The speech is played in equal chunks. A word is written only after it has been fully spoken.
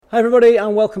Hi everybody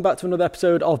and welcome back to another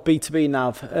episode of B2B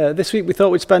Nav. This week we thought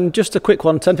we'd spend just a quick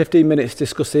one, 10-15 minutes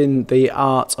discussing the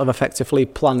art of effectively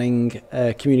planning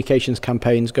communications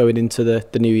campaigns going into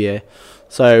the new year.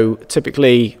 So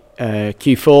typically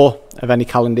Q4 of any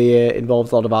calendar year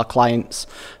involves a lot of our clients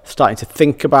starting to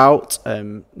think about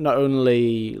not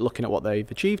only looking at what they've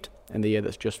achieved in the year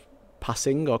that's just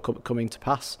passing or coming to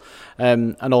pass,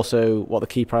 and also what the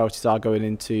key priorities are going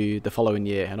into the following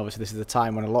year. And obviously this is a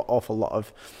time when awful lot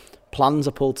of plans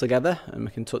are pulled together, and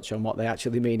we can touch on what they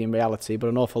actually mean in reality, but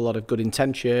an awful lot of good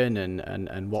intention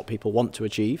and what people want to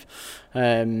achieve.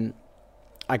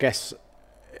 I guess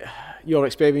your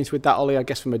experience with that, Ollie, I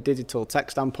guess from a digital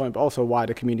tech standpoint, but also a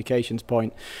wider communications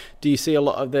point, do you see a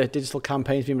lot of the digital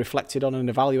campaigns being reflected on and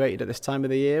evaluated at this time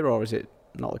of the year, or is it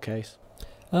not the case?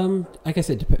 I guess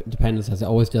it depends, as it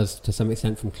always does to some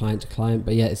extent, from client to client.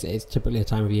 But yeah, it's typically a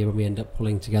time of year when we end up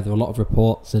pulling together a lot of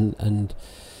reports and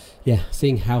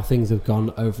seeing how things have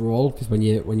gone overall. Because when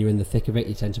you're in the thick of it,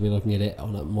 you tend to be looking at it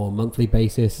on a more monthly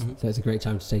basis. Mm-hmm. So it's a great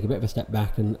time to take a bit of a step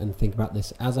back and think about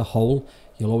this as a whole.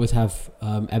 You'll always have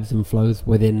ebbs and flows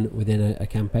within a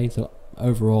campaign. So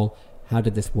overall, how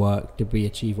did this work? Did we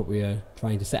achieve what we were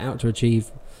trying to set out to achieve,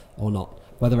 or not?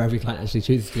 Whether every client actually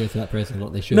chooses to go through that process or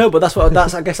not, they should. No, but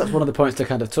I guess that's one of the points to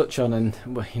kind of touch on, and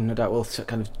no doubt we'll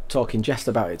kind of talk in jest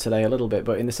about it today a little bit.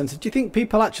 But in the sense of, do you think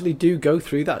people actually do go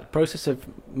through that process of,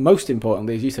 most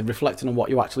importantly, as you said, reflecting on what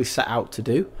you actually set out to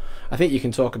do? I think you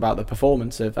can talk about the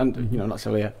performance of, and not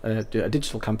necessarily a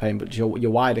digital campaign, but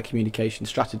your wider communication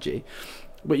strategy.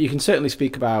 But you can certainly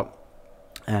speak about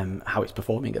how it's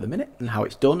performing at the minute and how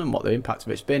it's done and what the impact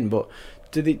of it's been. But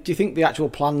do you think the actual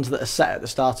plans that are set at the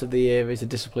start of the year is a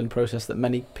disciplined process that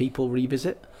many people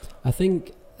revisit? I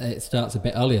think it starts a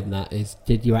bit earlier than that.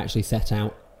 Did you actually set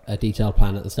out a detailed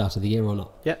plan at the start of the year or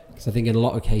not? Yeah. Because I think in a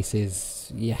lot of cases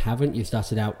you haven't. You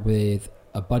started out with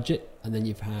a budget and then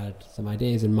you've had some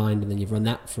ideas in mind and then you've run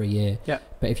that for a year. Yeah.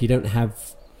 But if you don't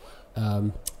have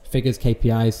figures,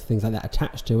 KPIs, things like that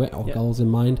attached to it, or goals in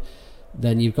mind,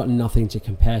 then you've got nothing to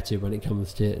compare to when it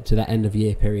comes to that end of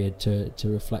year period to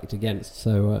reflect against.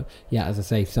 So as I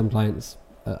say, some clients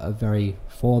are very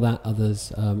for that,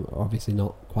 others are obviously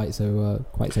not quite so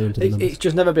into the numbers. It's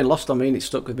just never been lost on me, and it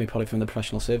stuck with me probably from the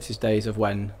professional services days of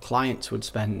when clients would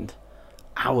spend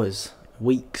hours,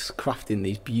 weeks crafting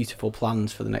these beautiful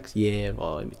plans for the next year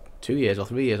or 2 years or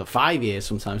 3 years or 5 years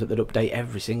sometimes, that they'd update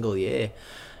every single year.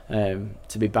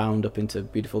 To be bound up into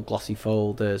beautiful glossy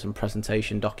folders and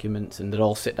presentation documents, and they'd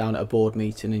all sit down at a board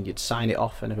meeting and you'd sign it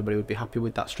off and everybody would be happy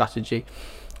with that strategy,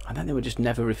 and then they were just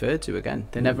never referred to again.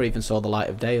 They never even saw the light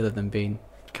of day other than being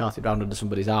carted around under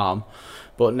somebody's arm,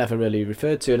 but never really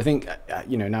referred to. And I think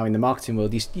now in the marketing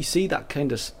world you see that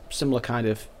kind of similar kind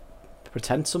of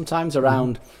pretense sometimes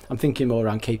around, I'm thinking more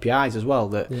around KPIs as well,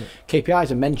 that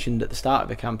KPIs are mentioned at the start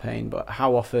of a campaign, but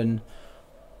how often,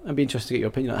 I'd be interested to get your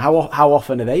opinion on how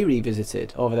often are they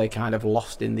revisited, or are they kind of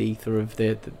lost in the ether of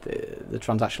the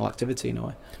transactional activity in a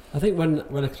way? I think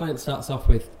when a client starts off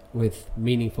with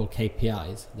meaningful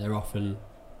KPIs, they're often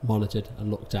monitored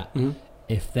and looked at. Mm-hmm.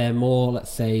 If they're more,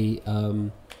 let's say, I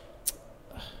don't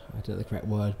know the correct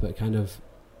word, but kind of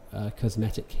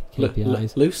cosmetic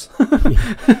KPIs. Loose?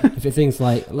 If it's things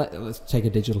like, let's take a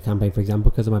digital campaign, for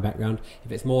example, because of my background.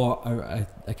 If it's more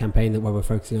a campaign where we're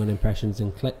focusing on impressions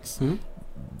and clicks,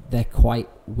 they're quite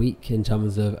weak in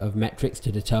terms of metrics to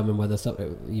determine whether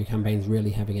your campaign's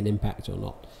really having an impact or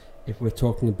not. If we're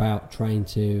talking about trying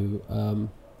to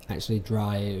actually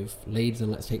drive leads, and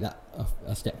let's take that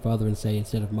a step further and say,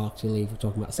 instead of marketing leads, we're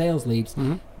talking about sales leads,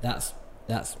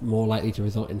 that's more likely to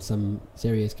result in some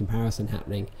serious comparison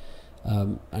happening,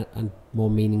 and more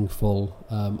meaningful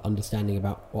understanding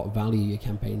about what value your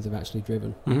campaigns have actually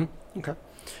driven. Mm-hmm. Okay.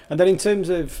 And then in terms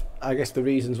of, I guess, the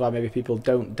reasons why maybe people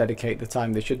don't dedicate the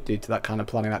time they should do to that kind of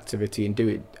planning activity and do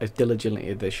it as diligently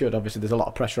as they should. Obviously, there's a lot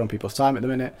of pressure on people's time at the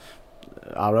minute.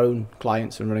 Our own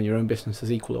clients and running your own business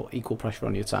has equal pressure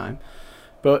on your time.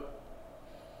 But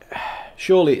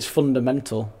surely it's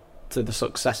fundamental to the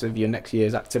success of your next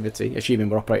year's activity, assuming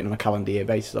we're operating on a calendar year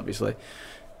basis, obviously,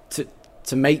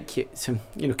 to make it, to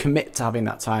commit to having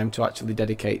that time to actually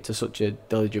dedicate to such a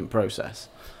diligent process.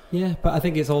 Yeah, but I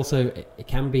think it's also, it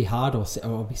can be hard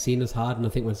or be seen as hard, and I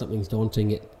think when something's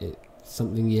daunting, it's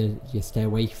something you stay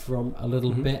away from a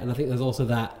little bit. And I think there's also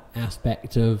that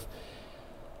aspect of,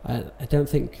 I don't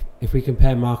think, if we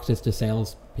compare marketers to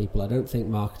sales people, I don't think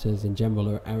marketers in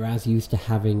general are as used to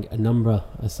having a number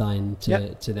assigned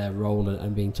to their role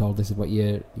and being told this is what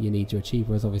you need to achieve,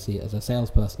 whereas obviously as a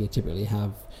salesperson you typically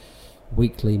have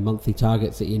weekly, monthly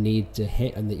targets that you need to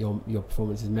hit and that your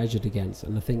performance is measured against.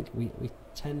 And I think we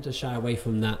tend to shy away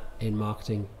from that in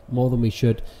marketing more than we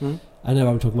should. I know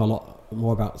I'm talking a lot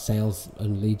more about sales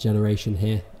and lead generation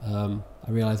here. I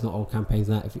realise not all campaigns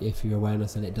that if you're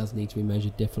awareness, and it does need to be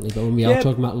measured differently. But when we are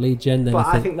talking about lead gen, then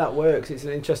I think that works. It's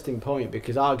an interesting point,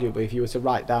 because arguably, if you were to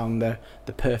write down the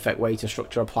perfect way to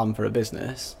structure a plan for a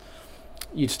business,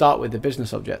 you'd start with the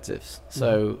business objectives.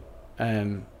 So,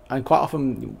 and quite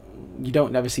often you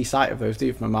don't never see sight of those, do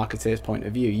you? From a marketeer's point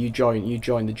of view, you join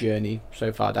the journey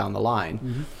so far down the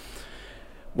line.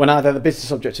 When either the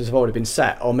business objectives have already been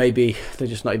set, or maybe they're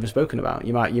just not even spoken about.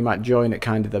 You might join at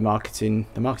kind of the marketing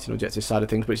objective side of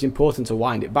things, but it's important to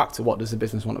wind it back to what does the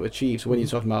business want to achieve. So when you're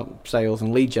talking about sales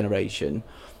and lead generation,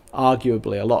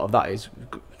 arguably a lot of that is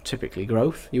typically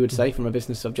growth, you would say, from a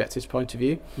business objectives point of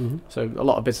view. So a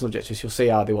lot of business objectives you'll see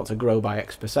are they want to grow by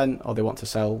X%, or they want to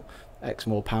sell X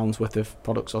more pounds worth of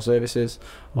products or services,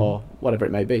 or whatever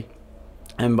it may be.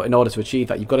 But in order to achieve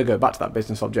that, you've got to go back to that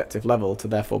business objective level to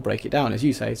therefore break it down, as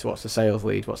you say. So what's the sales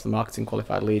lead? What's the marketing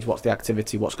qualified lead? What's the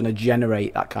activity? What's going to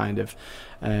generate that kind of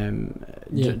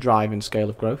drive and scale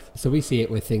of growth? So we see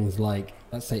it with things like,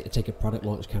 let's say, take a product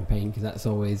launch campaign, because that's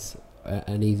always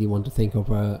an easy one to think of,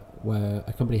 where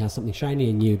a company has something shiny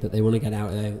and new that they want to get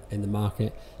out there in the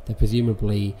market. They're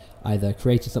presumably either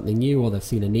created something new, or they've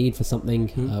seen a need for something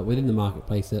within the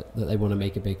marketplace that they want to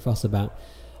make a big fuss about.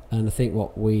 And I think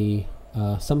what we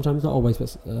sometimes, not always,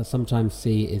 but sometimes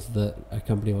see is that a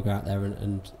company will go out there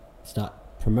and start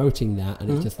promoting that, and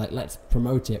it's just like, let's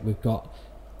promote it. We've got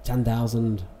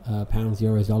 £10,000,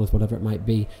 euros, dollars, whatever it might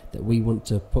be, that we want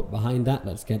to put behind that.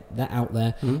 Let's get that out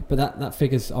there. But that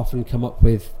figures often come up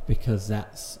with because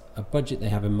that's a budget they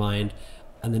have in mind,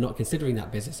 and they're not considering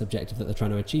that business objective that they're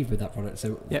trying to achieve with that product.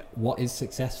 So what is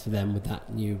success for them with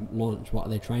that new launch? What are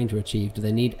they trying to achieve? Do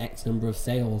they need X number of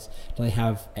sales? Do they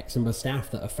have X number of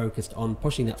staff that are focused on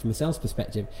pushing that from a sales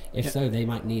perspective? If so, they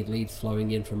might need leads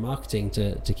flowing in from marketing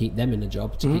to keep them in a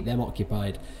job, to keep them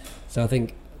occupied. So I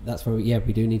think that's where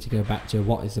we do need to go back to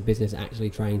what is the business actually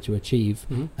trying to achieve,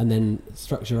 and then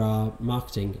structure our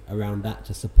marketing around that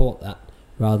to support that,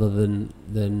 rather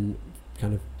than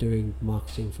kind of doing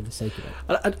marketing for the sake of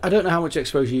it. I don't know how much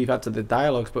exposure you've had to the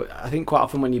dialogues, but I think quite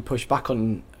often when you push back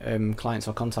on clients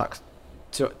or contacts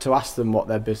to ask them what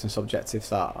their business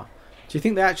objectives are, do you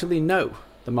think they actually know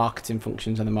the marketing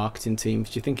functions and the marketing teams?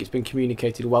 Do you think it's been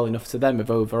communicated well enough to them of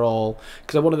overall?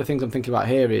 Because one of the things I'm thinking about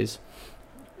here is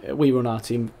we run our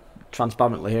team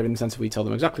transparently here, in the sense that we tell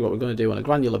them exactly what we're going to do on a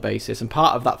granular basis, and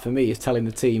part of that for me is telling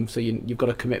the team, so you've got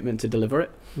a commitment to deliver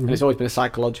it. And it's always been a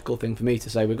psychological thing for me to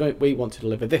say, we want to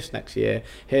deliver this next year,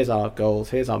 here's our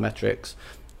goals, here's our metrics,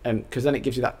 because then it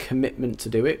gives you that commitment to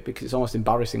do it, because it's almost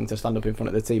embarrassing to stand up in front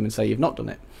of the team and say you've not done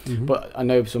it. But I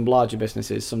know some larger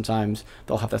businesses, sometimes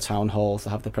they'll have their town halls,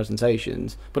 they'll have their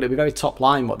presentations, but it'll be very top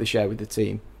line what they share with the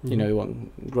team. You know,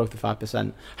 want growth of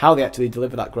 5%. How they actually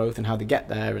deliver that growth and how they get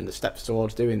there and the steps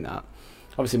towards doing that.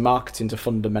 Obviously, marketing's a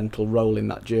fundamental role in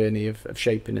that journey of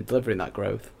shaping and delivering that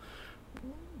growth.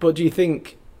 But do you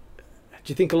think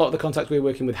a lot of the contacts we're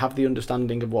working with have the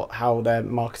understanding of how their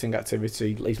marketing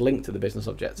activity is linked to the business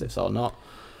objectives or not?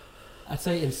 I'd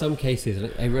say in some cases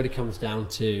it really comes down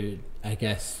to, I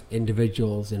guess,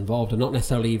 individuals involved, and not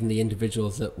necessarily even the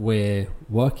individuals that we're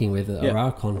working with that are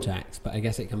our contacts, but I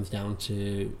guess it comes down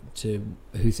to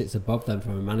who sits above them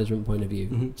from a management point of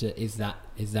view. Is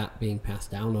that being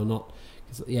passed down or not?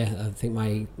 'Cause, I think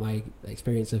my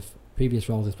experience of previous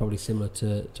roles is probably similar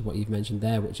to what you've mentioned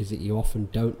there, which is that you often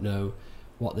don't know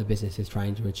what the business is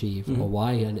trying to achieve or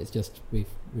why, and it's just we've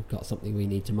got something we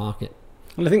need to market.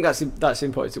 And I think that's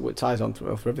important. It ties on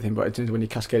for everything, but in terms of when you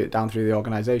cascade it down through the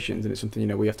organisations, and it's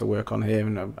something we have to work on here,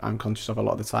 and I'm conscious of a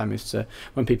lot of the time, is to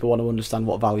when people want to understand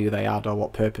what value they add or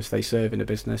what purpose they serve in a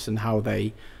business and how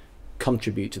they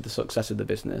contribute to the success of the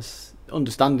business,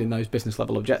 understanding those business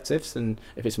level objectives, and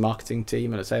if it's a marketing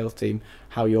team and a sales team,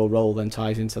 how your role then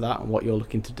ties into that and what you're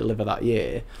looking to deliver that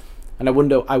year. And I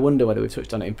wonder whether we've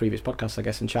touched on it in previous podcasts, I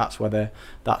guess, and chats, whether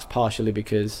that's partially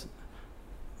because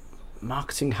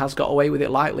marketing has got away with it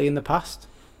lightly in the past,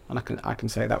 and I can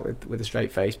say that with a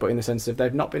straight face, but in the sense of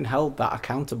they've not been held that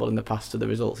accountable in the past to the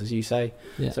results, as you say.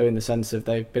 So in the sense of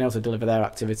they've been able to deliver their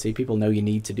activity, people know you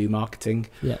need to do marketing,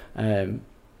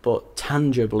 but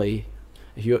tangibly,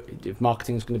 if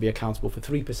marketing is going to be accountable for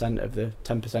 3% of the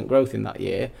 10% growth in that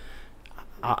year,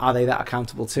 are they that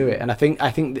accountable to it? And I think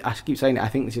I keep saying it, I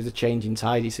think this is a changing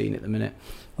tide you're seeing at the minute.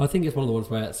 Well, I think it's one of the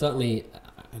ones where certainly,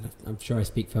 I'm sure I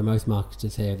speak for most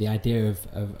marketers here, the idea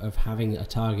of having a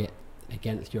target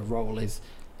against your role is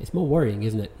it's more worrying,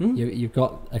 isn't it? You've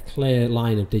got a clear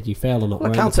line of did you fail or not.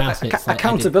 Well, accountability.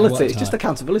 It's just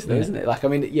accountability, though, isn't it? Like, I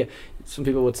mean, yeah, some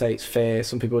people would say it's fear,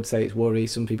 some people would say it's worry,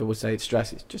 some people would say it's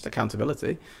stress. It's just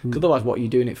accountability. Because otherwise, what are you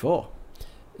doing it for?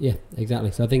 Yeah,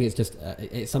 exactly. So I think it's just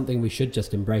it's something we should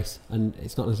just embrace, and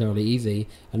it's not necessarily easy.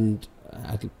 And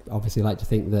I'd obviously like to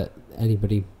think that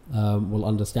anybody will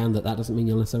understand that doesn't mean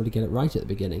you'll necessarily get it right at the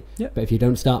beginning. Yep. But if you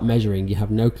don't start measuring, you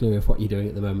have no clue if what you're doing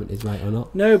at the moment is right or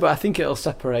not. No, but I think it'll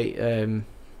separate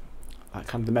like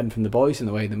kind of the men from the boys in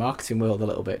the way in the marketing world a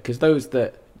little bit, because those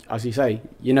that, as you say,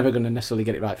 you're never going to necessarily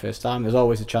get it right first time. There's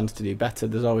always a chance to do better.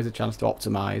 There's always a chance to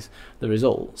optimize the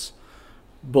results.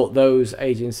 But those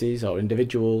agencies or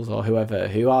individuals or whoever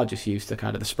who are just used to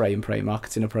kind of the spray and pray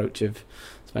marketing approach of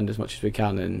spend as much as we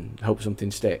can and hope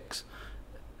something sticks,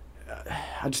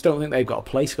 I just don't think they've got a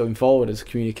place going forward as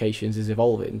communications is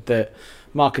evolving. That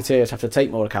marketeers have to take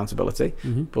more accountability,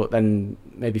 but then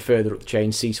maybe further up the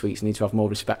chain, C-suites need to have more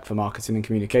respect for marketing and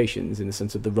communications in the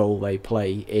sense of the role they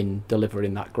play in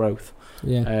delivering that growth,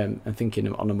 and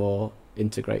thinking on a more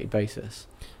integrated basis.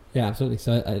 Yeah, absolutely.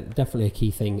 So definitely a key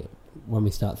thing when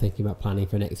we start thinking about planning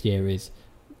for next year is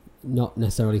not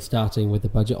necessarily starting with the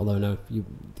budget, although no,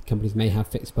 companies may have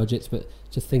fixed budgets, but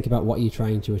just think about what you're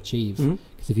trying to achieve.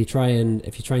 Because if you're trying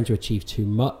to achieve too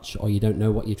much, or you don't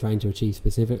know what you're trying to achieve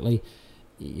specifically,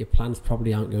 your plans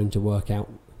probably aren't going to work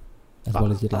out as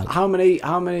well as you'd like. How many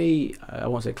I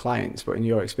won't say clients, but in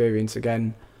your experience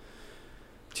again,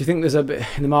 do you think there's a bit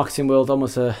in the marketing world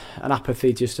almost an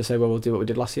apathy just to say, well, we'll do what we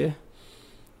did last year?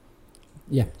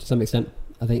 Yeah, to some extent.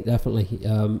 I think definitely,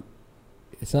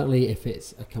 certainly if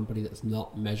it's a company that's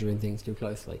not measuring things too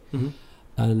closely.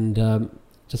 And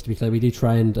just to be clear, we do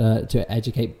try and to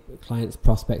educate clients,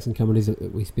 prospects and companies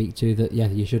that we speak to that,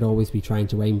 you should always be trying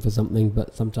to aim for something,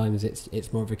 but sometimes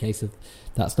it's more of a case of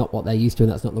that's not what they're used to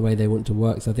and that's not the way they want to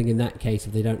work. So I think in that case,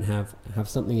 if they don't have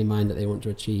something in mind that they want to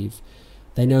achieve,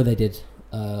 they know they did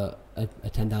a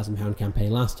 £10,000 campaign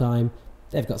last time,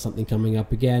 they've got something coming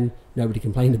up again. Nobody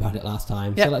complained about it last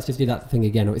time, so let's just do that thing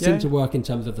again. Or it seemed to work in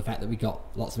terms of the fact that we got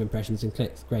lots of impressions and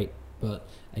clicks, great. But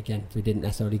again, if we didn't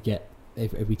necessarily get,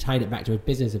 if we tied it back to a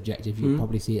business objective, you'd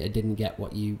probably see it didn't get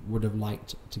what you would have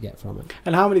liked to get from it.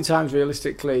 And how many times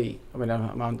realistically, I mean,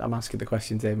 I'm asking the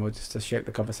questions here more just to shape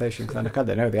the conversation because I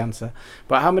don't know the answer,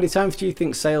 but how many times do you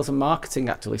think sales and marketing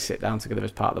actually sit down together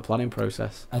as part of the planning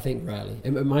process? I think rarely.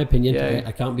 In my opinion,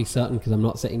 I can't be certain because I'm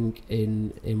not sitting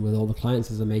in with all the clients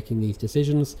as they're making these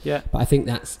decisions, but I think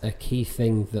that's a key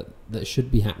thing that should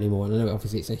be happening more. And I know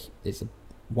obviously it's a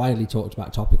widely talked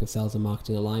about topic of sales and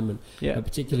marketing alignment, but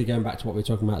particularly going back to what we were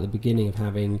talking about at the beginning of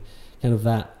having kind of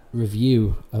that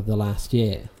review of the last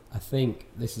year. I think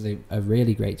this is a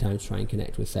really great time to try and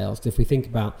connect with sales, because if we think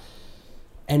about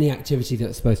any activity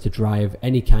that's supposed to drive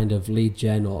any kind of lead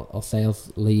gen or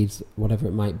sales leads, whatever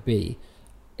it might be,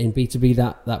 in B2B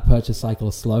that purchase cycle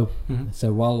is slow.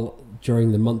 So while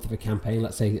during the month of a campaign,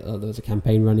 let's say there was a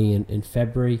campaign running in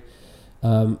February,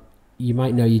 you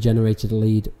might know you generated a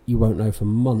lead, you won't know for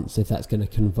months if that's going to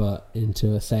convert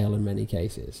into a sale in many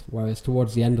cases. Whereas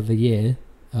towards the end of the year,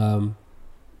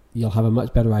 you'll have a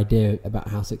much better idea about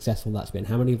how successful that's been.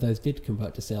 How many of those did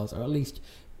convert to sales, or at least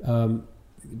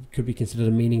could be considered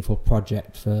a meaningful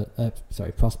prospect for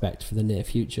the near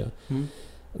future.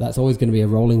 That's always going to be a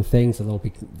rolling thing, so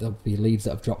there'll be leads that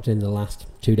have dropped in the last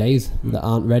 2 days that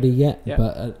aren't ready yet,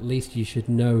 but at least you should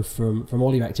know from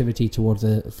all your activity towards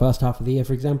the first half of the year,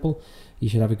 for example, you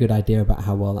should have a good idea about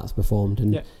how well that's performed.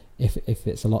 And if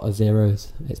it's a lot of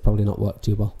zeros, it's probably not worked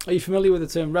too well. Are you familiar with the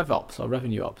term RevOps or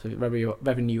revenue ops,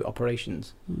 revenue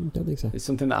operations? Don't think so. It's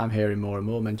something that I'm hearing more and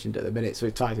more mentioned at the minute, so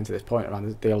it ties into this point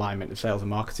around the alignment of sales and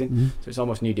marketing. So it's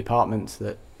almost new departments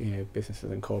that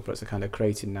businesses and corporates are kind of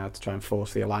creating now to try and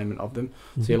force the alignment of them.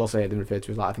 So you'll also hear them referred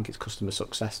to as, like, I think it's customer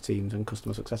success teams and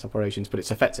customer success operations, but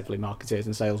it's effectively marketers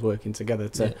and sales working together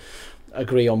to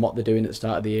agree on what they're doing at the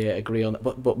start of the year, agree on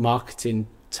but marketing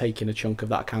taking a chunk of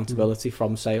that accountability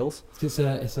from sales. It's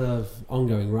a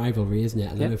ongoing rivalry, isn't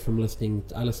it? And I know from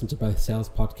I listen to both sales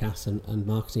podcasts and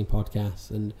marketing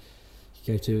podcasts, and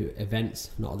you go to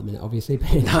events, not at the minute obviously, but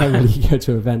generally you go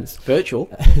to events virtual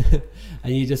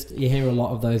and you hear a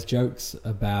lot of those jokes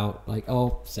about, like,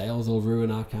 oh, sales will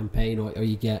ruin our campaign, or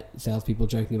you get salespeople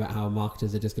joking about how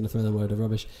marketers are just going to throw them a load of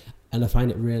rubbish. And I find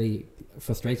it really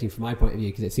frustrating from my point of view,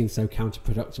 because it seems so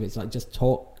counterproductive. It's like, just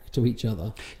talk to each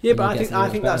other. Yeah, but I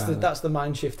think that's the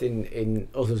mind shift in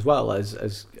us as well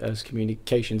as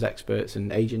communications experts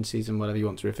and agencies and whatever you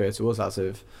want to refer to us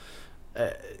as.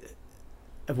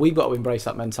 have we got to embrace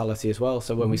that mentality as well?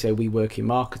 So when we say we work in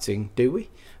marketing, do we?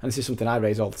 And this is something I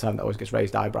raise all the time that always gets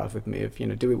raised eyebrows with me of,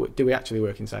 do we actually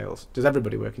work in sales? Does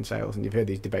everybody work in sales? And you've heard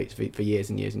these debates for years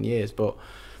and years and years, but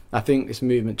I think this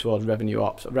movement towards revenue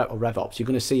ops or rev ops, you're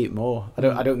going to see it more. I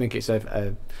don't think it's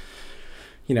a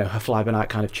fly-by-night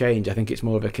kind of change. I think it's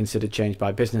more of a considered change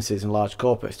by businesses and large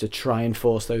corporates to try and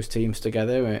force those teams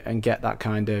together and get that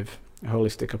kind of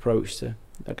holistic approach to,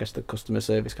 I guess, the customer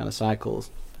service kind of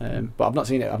cycles. But I've not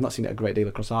seen it a great deal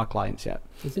across our clients yet.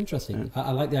 It's interesting.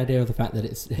 I like the idea of the fact that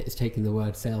it's taking the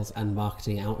word sales and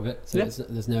marketing out of it. So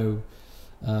there's no,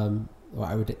 what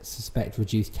I would suspect,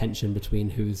 reduced tension between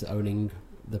who's owning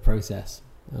the process.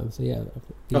 I've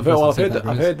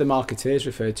heard the marketeers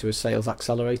referred to as sales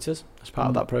accelerators as part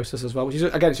of that process as well, which is,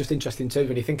 again, it's just interesting too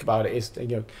when you think about it. Is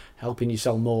helping you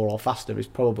sell more or faster is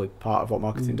probably part of what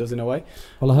marketing does in a way.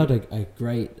 Well, I heard a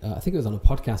great I think it was on a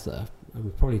podcast and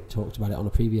we probably talked about it on a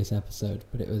previous episode,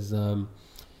 but it was a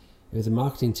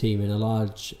marketing team in a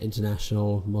large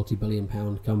international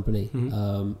multi-billion-pound company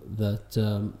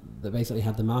that basically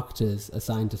had the marketers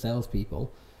assigned to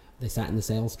salespeople. They sat in the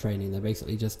sales training. They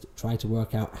basically just tried to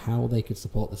work out how they could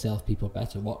support the salespeople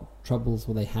better. What troubles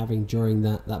were they having during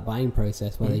that buying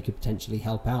process where they could potentially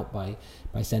help out by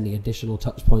sending additional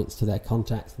touch points to their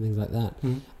contacts and things like that.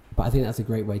 But I think that's a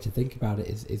great way to think about it,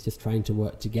 is just trying to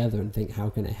work together and think, how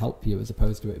can it help you, as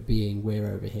opposed to it being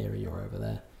we're over here and you're over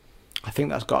there. I think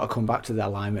that's got to come back to the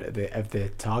alignment of the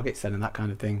targets then and that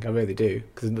kind of thing. I really do,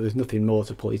 because there's nothing more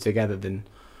to pull you together than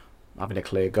having a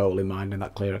clear goal in mind and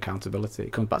that clear accountability.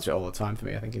 It comes back to it all the time for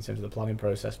me, I think, in terms of the planning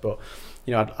process. But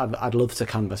I'd love to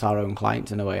canvass our own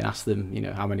clients in a way and ask them,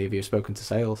 how many of you have spoken to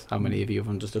sales, how many of you have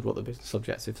understood what the business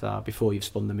objectives are before you've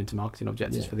spun them into marketing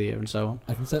objectives for the year, and so on.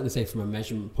 I can certainly say from a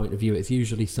measurement point of view, it's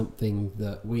usually something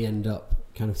that we end up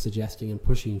kind of suggesting and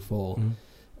pushing for.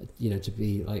 To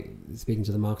be like speaking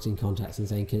to the marketing contacts and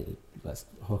saying, let's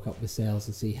hook up with sales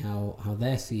and see how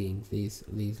they're seeing these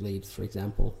leads, for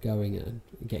example, going and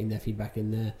getting their feedback in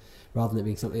there, rather than it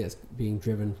being something that's being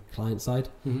driven client side.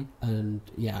 And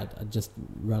I'd just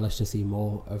relish to see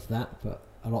more of that. But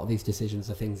a lot of these decisions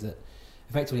are things that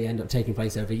effectively end up taking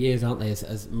place over years, aren't they?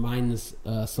 As minds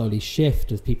slowly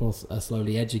shift, as people are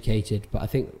slowly educated. But I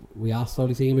think we are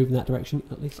slowly seeing a move in that direction,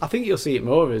 at least. I think you'll see it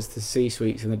more as the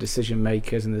C-suites and the decision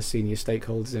makers and the senior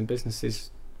stakeholders in businesses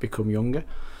become younger.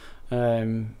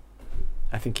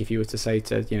 I think if you were to say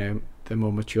to the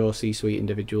more mature C-suite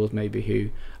individuals, maybe who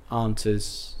aren't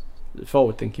as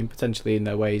forward thinking potentially in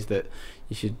their ways, that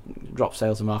you should drop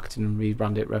sales and marketing and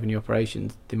rebrand it revenue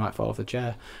operations, they might fall off the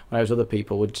chair, whereas other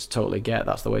people would just totally get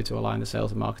that's the way to align the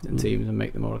sales and marketing teams and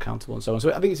make them more accountable and so on.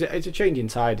 So I think it's a changing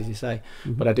tide, as you say,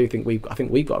 but I do think we've got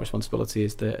a responsibility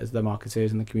as the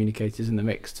marketers and the communicators in the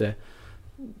mix to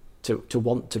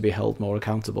want to be held more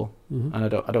accountable. And I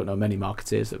don't know many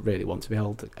marketers that really want to be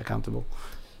held accountable.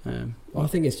 Well, I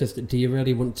think it's just, do you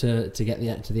really want to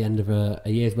get to the end of a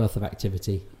year's worth of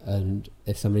activity, and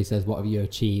if somebody says, what have you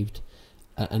achieved,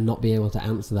 and not be able to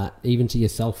answer that even to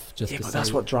yourself, but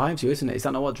that's what drives you, isn't it? Is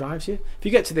that not what drives you? If you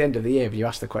get to the end of the year, if you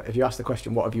ask the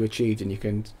question, what have you achieved, and you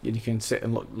can sit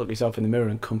and look yourself in the mirror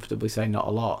and comfortably say not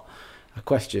a lot, I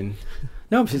question.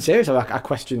 No, I'm serious. I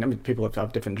question. I mean, people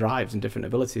have different drives and different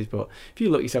abilities, but if you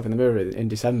look yourself in the mirror in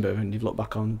December and you've looked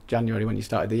back on January when you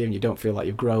started the year and you don't feel like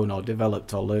you've grown or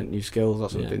developed or learnt new skills or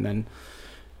something, then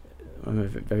I'm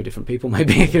very different people,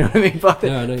 maybe. You know what I mean?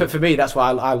 But for me, that's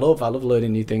why I love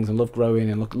learning new things and love growing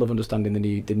and love understanding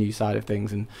the new side of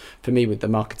things. And for me, with the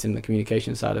marketing, the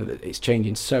communication side of it, it's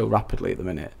changing so rapidly at the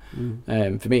minute.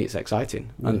 For me, it's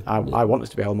exciting, and I want us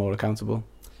to be held more accountable.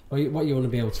 Well, what you want to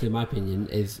be able to, in my opinion,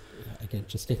 is, again,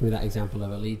 just sticking with that example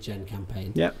of a lead gen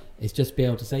campaign, is just be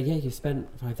able to say, you spent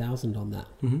 5,000 on that,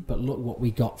 but look what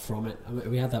we got from it. I mean,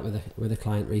 we had that with a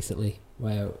client recently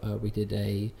where we did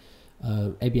a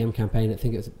ABM campaign. I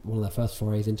think it was one of their first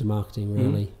forays into marketing,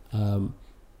 really,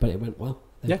 but it went well.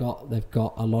 They've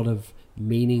got a lot of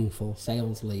meaningful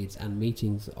sales leads and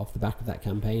meetings off the back of that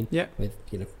campaign with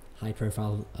high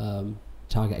profile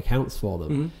target accounts for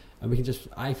them. And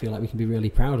I feel like we can be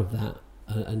really proud of that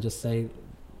and just say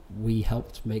we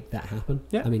helped make that happen.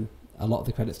 I mean, a lot of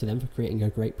the credits to them for creating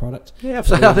a great product.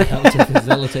 Absolutely. Helped to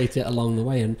facilitate it along the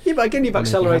way. But again, you've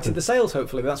accelerated the sales,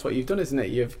 hopefully. That's what you've done, isn't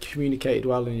it? You've communicated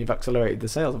well and you've accelerated the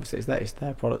sales. Obviously, it's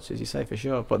their products, as you say, for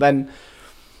sure. But then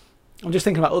I'm just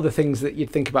thinking about other things that you'd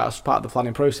think about as part of the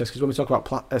planning process, because when we talk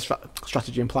about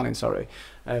strategy and planning,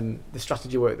 the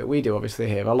strategy work that we do, obviously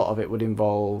here, a lot of it would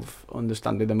involve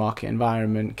understanding the market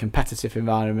environment, competitive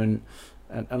environment,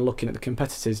 and looking at the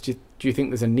competitors. Do you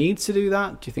think there's a need to do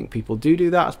that? Do you think people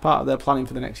do that as part of their planning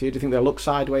for the next year? Do you think they'll look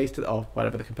sideways or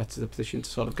wherever the competitors are positioned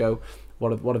to sort of go,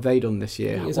 what have they done this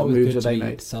year? It's What always moves good have to they be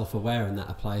made? self-aware, and that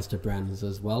applies to brands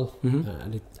as well.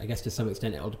 And I guess to some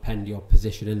extent it'll depend your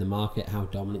position in the market, how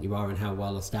dominant you are, and how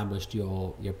well established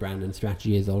your brand and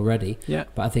strategy is already. Yeah.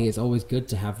 But I think it's always good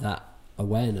to have that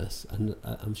awareness, and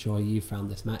I'm sure you found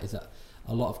this, Matt, is that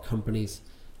a lot of companies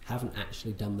haven't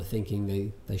actually done the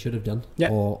thinking they should have done, Yeah.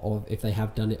 or if they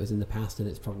have done, it was in the past and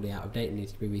it's probably out of date and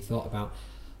needs to be rethought about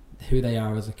who they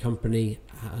are as a company.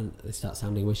 And it starts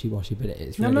sounding wishy-washy, but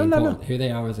it's really important. Who they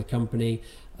are as a company,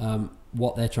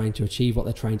 what they're trying to achieve, what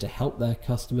they're trying to help their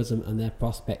customers and their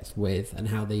prospects with, and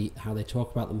how they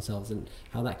talk about themselves, and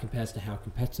how that compares to how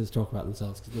competitors talk about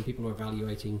themselves. Because when people are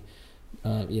evaluating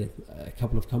a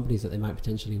couple of companies that they might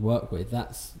potentially work with,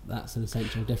 that's an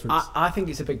essential difference. I think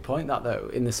it's a big point, that, though,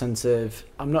 in the sense of,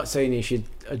 I'm not saying you should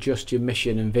adjust your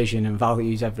mission and vision and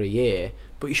values every year,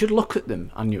 but you should look at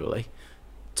them annually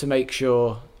to make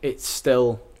sure it's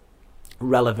still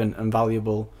relevant and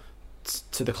valuable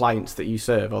to the clients that you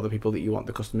serve, or the people that you want,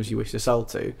 the customers you wish to sell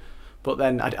to. But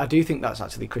then I do think that's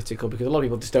actually critical, because a lot of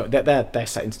people just don't, they're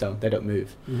set in stone, they don't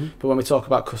move. But when we talk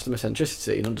about customer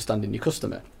centricity and understanding your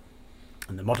customer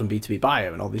and the modern B2B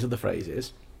buyer and all these other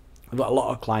phrases, I've got a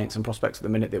lot of clients and prospects at the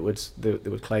minute that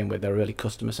would claim they're a really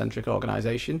customer centric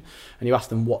organisation, and you ask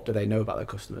them, what do they know about their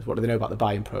customers, what do they know about the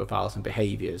buying profiles and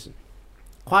behaviours?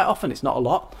 Quite often it's not a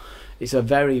lot. It's a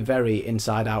very, very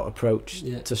inside out approach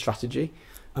to strategy.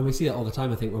 And we see that all the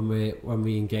time. I think when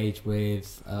we engage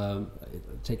with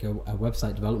take a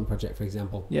website development project, for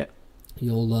example. Yeah.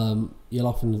 You'll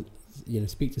often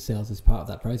speak to sales as part of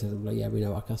that process, and be like, yeah, we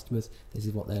know our customers. This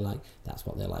is what they're like. That's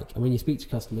what they're like. And when you speak to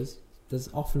customers, there's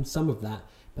often some of that,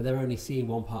 but they're only seeing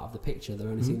one part of the picture. They're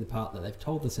only seeing the part that they've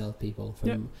told the salespeople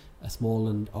from a small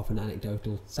and often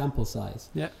anecdotal sample size.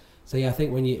 Yeah. So yeah, I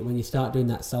think when you start doing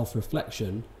that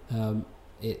self-reflection,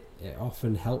 it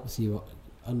often helps you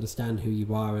understand who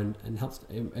you are, and helps,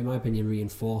 in my opinion,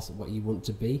 reinforce what you want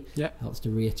to be. Yeah. Helps to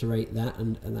reiterate that,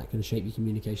 and that can shape your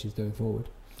communications going forward.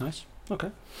 Nice. Okay.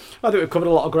 I think we've covered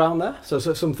a lot of ground there. So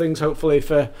some things hopefully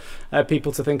for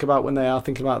people to think about when they are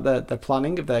thinking about their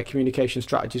planning of their communication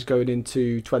strategies going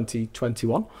into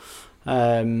 2021.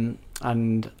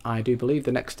 And I do believe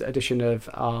the next edition of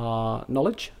our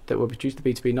Knowledge that will produce, the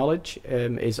B2B Knowledge,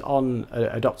 is on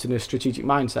adopting a strategic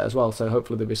mindset as well. So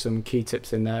hopefully there'll be some key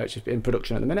tips in there, which is in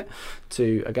production at the minute,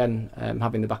 to, again,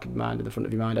 have in the back of your mind and the front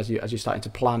of your mind as you're starting to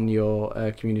plan your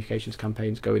communications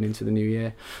campaigns going into the new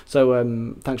year.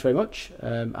 So thanks very much,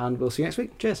 and we'll see you next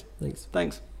week. Cheers. Thanks.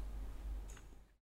 Thanks.